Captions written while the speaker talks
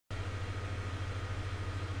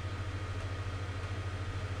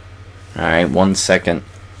Alright, 1 second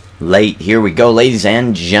late. Here we go, ladies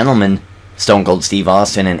and gentlemen. Stone Cold Steve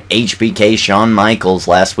Austin and HBK Shawn Michaels.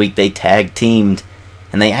 Last week they tag teamed,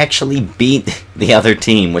 and they actually beat the other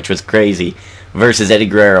team, which was crazy, versus Eddie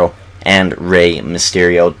Gurerro and Rey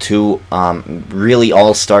Mysterio. Two really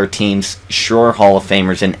all-star teams, sure Hall of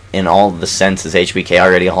Famers in all the senses. HBK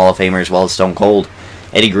already a Hall of Famer as well as Stone Cold.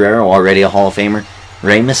 Eddie Gurerro already a Hall of Famer.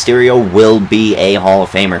 Rey Mysterio will be a Hall of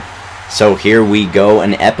Famer. So here we go,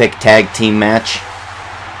 an epic tag team match.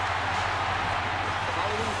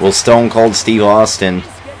 Will Stone Cold Steve Austin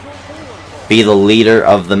be the leader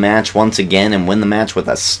of the match once again and win the match with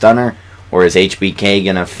a stunner? Or is HBK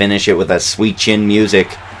going to finish it with a sweet chin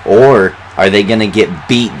music? Or are they going to get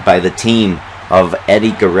beat by the team of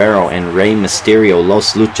Eddie Gurerro and Rey Mysterio,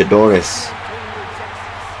 Los Luchadores?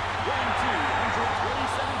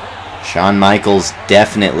 Shawn Michaels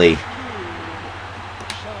definitely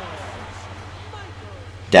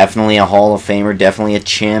a Hall of Famer, definitely a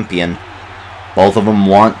champion. Both of them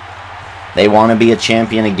want to be a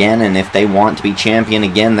champion again, and if they want to be champion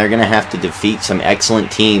again, they're going to have to defeat some excellent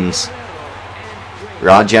teams.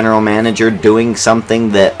 Raw General Manager doing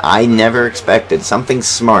something that I never expected, something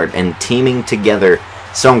smart, and teaming together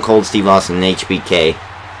Stone Cold Steve Austin and HBK.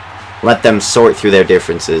 Let them sort through their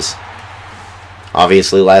differences.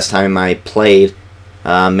 Obviously, last time I played,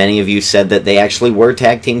 many of you said that they actually were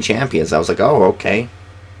tag team champions. I was like, oh, okay.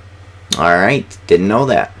 Alright, didn't know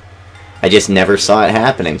that. I just never saw it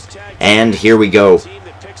happening. And here we go.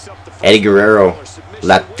 Eddie Gurerro,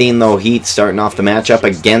 Latino Heat starting off the matchup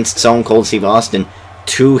against Stone Cold Steve Austin.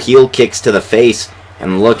 2 heel kicks to the face.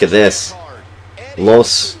 And look at this.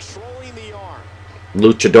 Los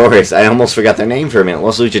Luchadores. I almost forgot their name for a minute.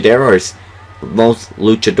 Los Luchadores. Los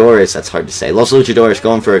Luchadores. That's hard to say. Los Luchadores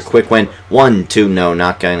going for a quick win. 1, 2. No,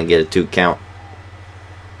 not going to get a 2 count.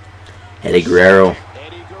 Eddie Gurerro.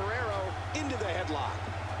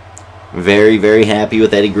 Very, very happy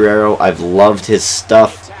with Eddie Gurerro. I've loved his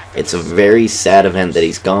stuff. It's a very sad event that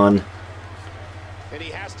he's gone. And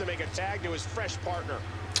he has to make a tag to his fresh partner.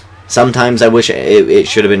 Sometimes I wish it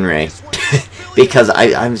should have been Rey. Because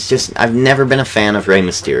I've never been a fan of Rey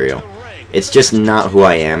Mysterio. It's just not who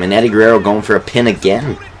I am. And Eddie Gurerro going for a pin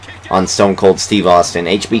again on Stone Cold Steve Austin.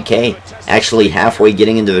 HBK actually halfway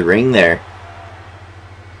getting into the ring there.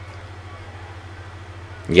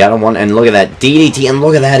 You got him one, and look at that DDT, and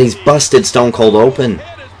look at that, he's busted Stone Cold open.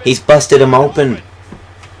 He's busted him open.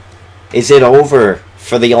 Is it over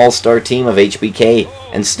for the all-star team of HBK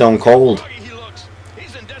and Stone Cold?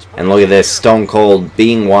 And look at this, Stone Cold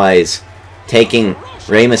being wise, taking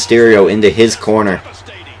Rey Mysterio into his corner.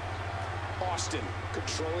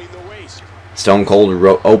 Stone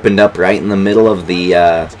Cold opened up right in the middle of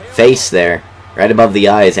the face there, right above the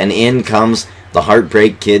eyes, and in comes the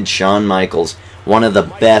Heartbreak Kid, Shawn Michaels. One of the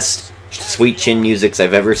best sweet chin musics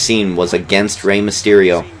I've ever seen was against Rey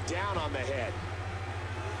Mysterio.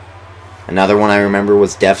 Another one I remember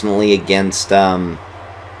was definitely against Shelton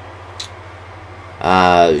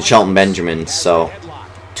Benjamin. So,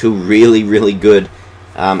 2 really, really good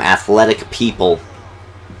athletic people.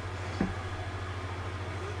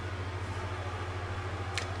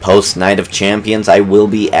 Post Night of Champions, I will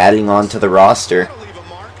be adding on to the roster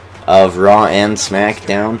of Raw and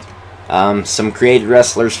SmackDown some created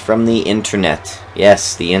wrestlers from the internet.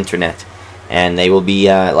 Yes, the internet. And they will be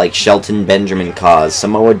like Shelton Benjamin Cause,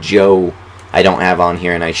 Samoa Joe I don't have on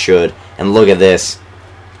here and I should. And look at this.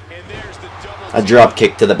 A drop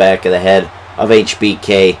kick to the back of the head of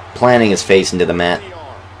HBK, planting his face into the mat.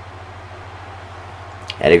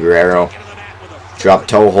 Eddie Gurerro. Drop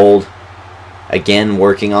toe hold. Again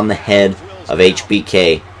working on the head of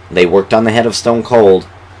HBK. They worked on the head of Stone Cold.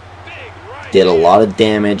 Did a lot of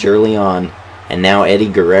damage early on, and now Eddie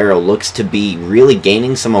Gurerro looks to be really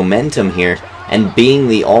gaining some momentum here and being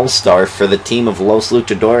the all-star for the team of Los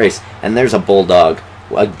Luchadores. And there's a Bulldog,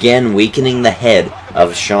 again weakening the head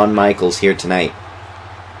of Shawn Michaels here tonight.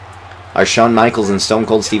 Are Shawn Michaels and Stone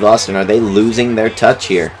Cold Steve Austin, are they losing their touch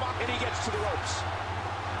here?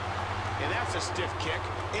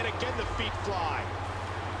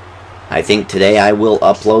 I think today I will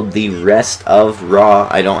upload the rest of Raw.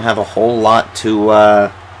 I don't have a whole lot to,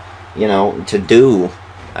 to do.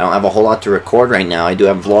 I don't have a whole lot to record right now. I do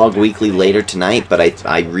have Vlog Weekly later tonight, but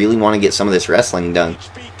I really want to get some of this wrestling done.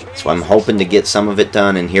 So I'm hoping to get some of it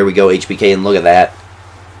done, and here we go, HBK, and look at that.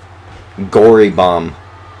 Gory Bomb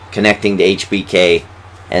connecting to HBK.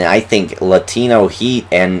 And I think Latino Heat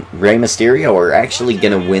and Rey Mysterio are actually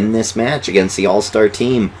going to win this match against the all-star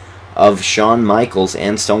team of Shawn Michaels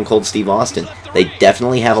and Stone Cold Steve Austin. They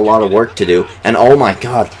definitely have a lot of work to do. And oh my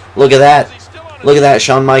god, look at that. Look at that,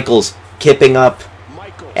 Shawn Michaels kipping up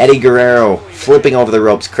Eddie Gurerro flipping over the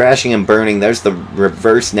ropes, crashing and burning. There's the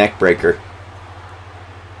reverse neck breaker.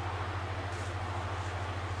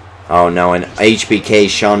 Oh no, and HBK,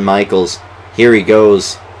 Shawn Michaels. Here he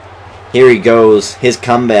goes. Here he goes. His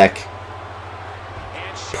comeback.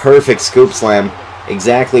 Perfect scoop slam.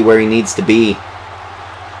 Exactly where he needs to be.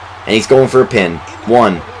 And he's going for a pin.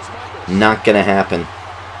 1. Not going to happen.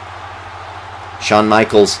 Shawn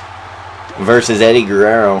Michaels versus Eddie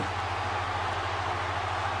Gurerro.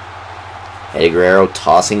 Eddie Gurerro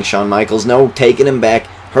tossing Shawn Michaels. No, taking him back.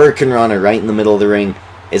 Hurricane Rana right in the middle of the ring.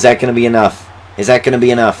 Is that going to be enough? Is that going to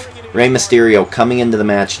be enough? Rey Mysterio coming into the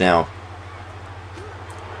match now.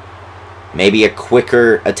 Maybe a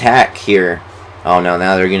quicker attack here. Oh no,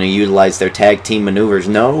 now they're going to utilize their tag team maneuvers.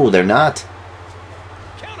 No, they're not.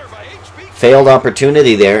 Failed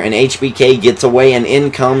opportunity there, and HBK gets away, and in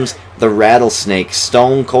comes the Rattlesnake,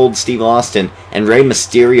 Stone Cold Steve Austin, and Rey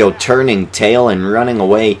Mysterio turning tail and running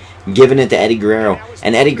away, giving it to Eddie Gurerro,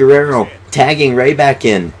 and Eddie Gurerro tagging Rey back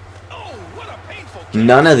in.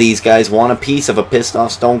 None of these guys want a piece of a pissed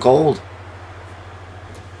off Stone Cold.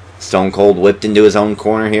 Stone Cold whipped into his own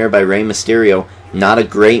corner here by Rey Mysterio. Not a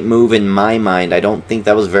great move in my mind. I don't think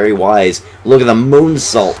that was very wise. Look at the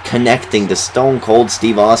moonsault connecting to Stone Cold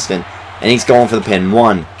Steve Austin. And he's going for the pin.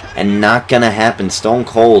 1. And not going to happen. Stone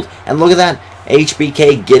Cold. And look at that.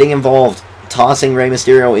 HBK getting involved. Tossing Rey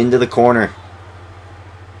Mysterio into the corner.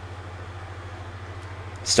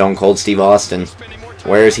 Stone Cold Steve Austin.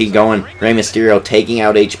 Where is he going? Rey Mysterio taking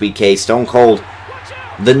out HBK. Stone Cold.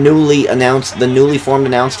 The newly formed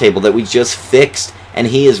announce table that we just fixed. And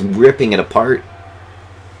he is ripping it apart.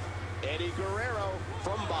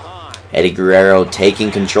 Eddie Gurerro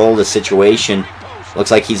taking control of the situation.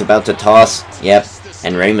 Looks like he's about to toss. Yep.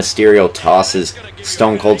 And Rey Mysterio tosses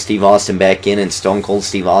Stone Cold Steve Austin back in. And Stone Cold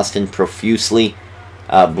Steve Austin profusely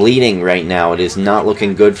bleeding right now. It is not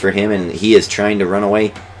looking good for him. And he is trying to run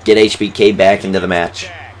away. Get HBK back into the match.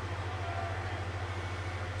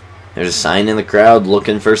 There's a sign in the crowd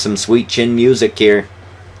looking for some sweet chin music here.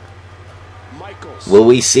 Will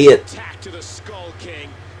we see it?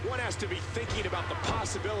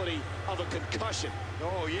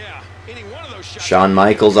 Shawn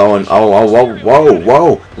Michaels,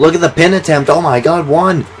 whoa. Look at the pin attempt. Oh my god,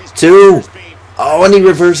 1, 2. Oh, and he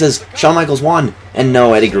reverses. Shawn Michaels 1. And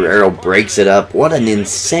no, Eddie Gurerro breaks it up. What an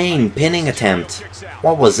insane pinning attempt.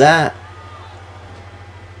 What was that?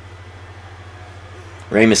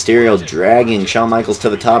 Rey Mysterio dragging Shawn Michaels to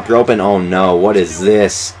the top rope. And oh no, what is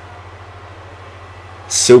this?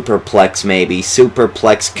 Superplex maybe.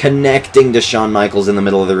 Superplex connecting to Shawn Michaels in the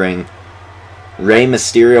middle of the ring. Rey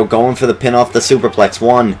Mysterio going for the pin off the superplex.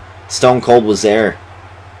 1. Stone Cold was there.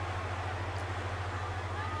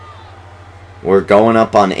 We're going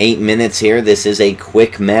up on 8 minutes here. This is a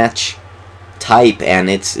quick match type, and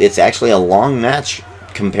it's actually a long match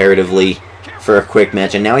comparatively for a quick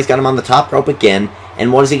match. And now he's got him on the top rope again.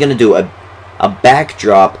 And what is he going to do? A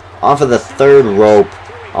backdrop off of the 3rd rope.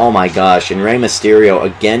 Oh my gosh. And Rey Mysterio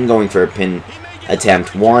again going for a pin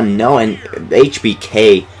attempt. 1. No, and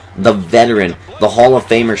HBK, the veteran, the Hall of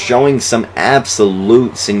Famer, showing some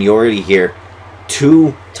absolute seniority here.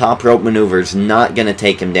 2 top rope maneuvers, not going to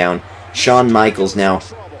take him down. Shawn Michaels now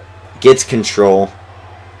gets control.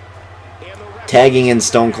 Tagging in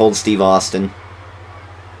Stone Cold Steve Austin.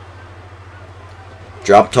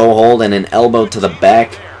 Drop toe hold and an elbow to the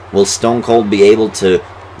back. Will Stone Cold be able to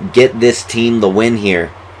get this team the win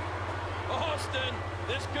here?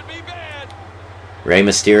 Rey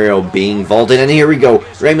Mysterio being vaulted, and here we go.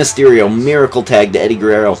 Rey Mysterio, miracle tag to Eddie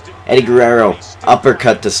Gurerro. Eddie Gurerro,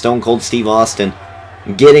 uppercut to Stone Cold Steve Austin.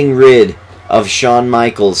 Getting rid of Shawn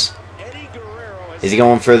Michaels. Is he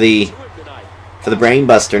going for the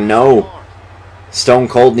brainbuster? No. Stone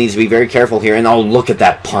Cold needs to be very careful here. And oh, look at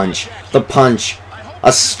that punch. The punch.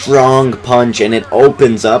 A strong punch, and it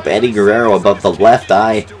opens up Eddie Gurerro above the left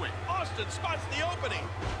eye.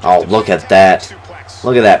 Oh, look at that.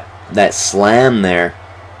 Look at that slam there.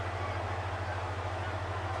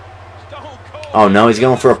 Oh no, he's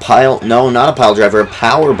going for a pile. No, not a pile driver. A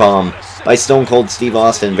power bomb by Stone Cold Steve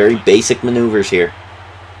Austin. Very basic maneuvers here.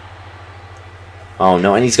 Oh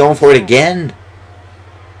no, and he's going for it again.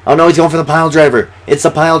 Oh no, he's going for the pile driver. It's the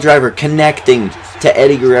pile driver connecting to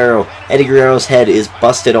Eddie Gurerro. Eddie Guerrero's head is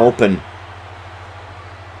busted open.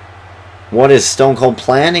 What is Stone Cold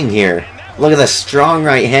planning here? Look at the strong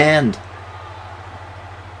right hand.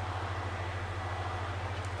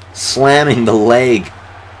 Slamming the leg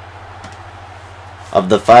of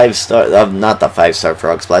the 5-star, not the 5-star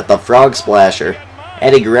frog splash, the frog splasher,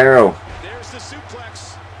 Eddie Gurerro.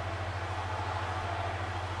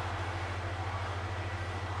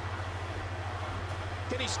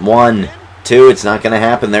 1, 2, it's not going to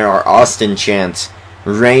happen. There are Austin chants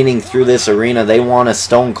raining through this arena. They want a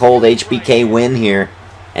Stone Cold HBK win here,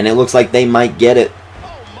 and it looks like they might get it.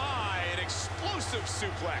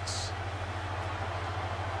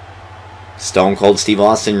 Stone Cold Steve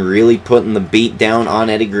Austin really putting the beat down on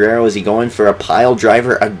Eddie Gurerro. Is he going for a pile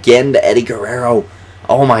driver again to Eddie Gurerro?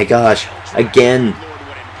 Oh my gosh, again.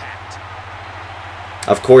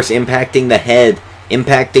 Of course, impacting the head,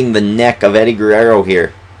 impacting the neck of Eddie Gurerro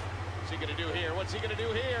here.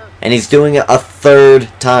 And he's doing it a third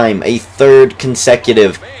time, a third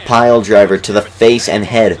consecutive pile driver to the face and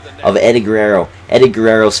head of Eddie Gurerro. Eddie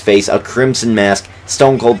Guerrero's face, a crimson mask.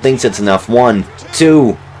 Stone Cold thinks it's enough. 1,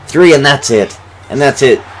 2, 3, and that's it. And that's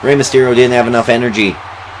it. Rey Mysterio didn't have enough energy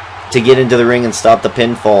to get into the ring and stop the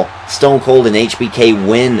pinfall. Stone Cold and HBK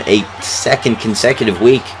win a second consecutive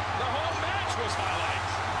week.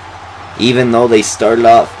 Even though they started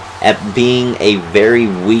off at being a very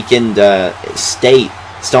weakened state,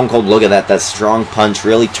 Stone Cold, look at that strong punch,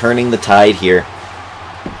 really turning the tide here.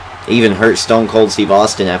 Even hurt Stone Cold Steve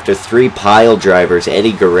Austin after 3 pile drivers.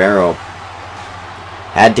 Eddie Gurerro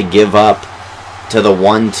had to give up to the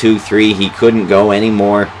 1, 2, 3. He couldn't go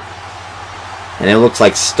anymore. And it looks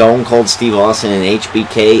like Stone Cold Steve Austin and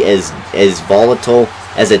HBK, as volatile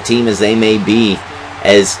as a team as they may be,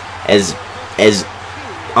 as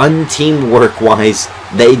unteamwork wise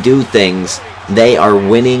they do things, they are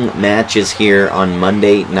winning matches here on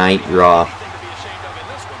Monday Night Raw.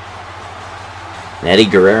 And Eddie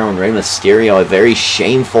Gurerro and Rey Mysterio, a very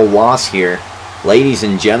shameful loss here. Ladies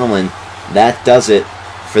and gentlemen, that does it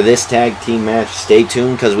for this tag team match. Stay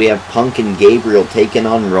tuned, because we have Punk and Gabriel taking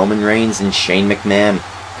on Roman Reigns and Shane McMahon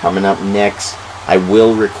coming up next. I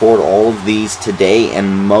will record all of these today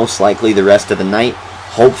and most likely the rest of the night.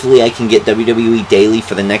 Hopefully I can get WWE Daily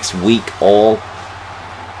for the next week all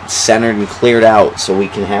centered and cleared out so we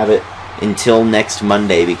can have it until next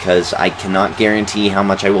Monday, because I cannot guarantee how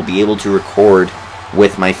much I will be able to record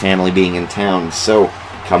with my family being in town. So,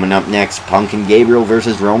 coming up next, Punk and Gabriel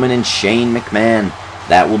versus Roman and Shane McMahon.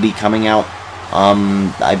 That will be coming out,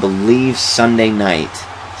 I believe, Sunday night.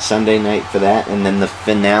 Sunday night for that, and then the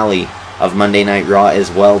finale of Monday Night Raw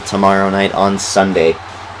as well tomorrow night on Sunday.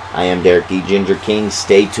 I am Derek D. Ginger King.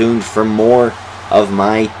 Stay tuned for more of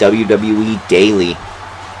my WWE Daily,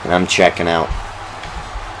 and I'm checking out.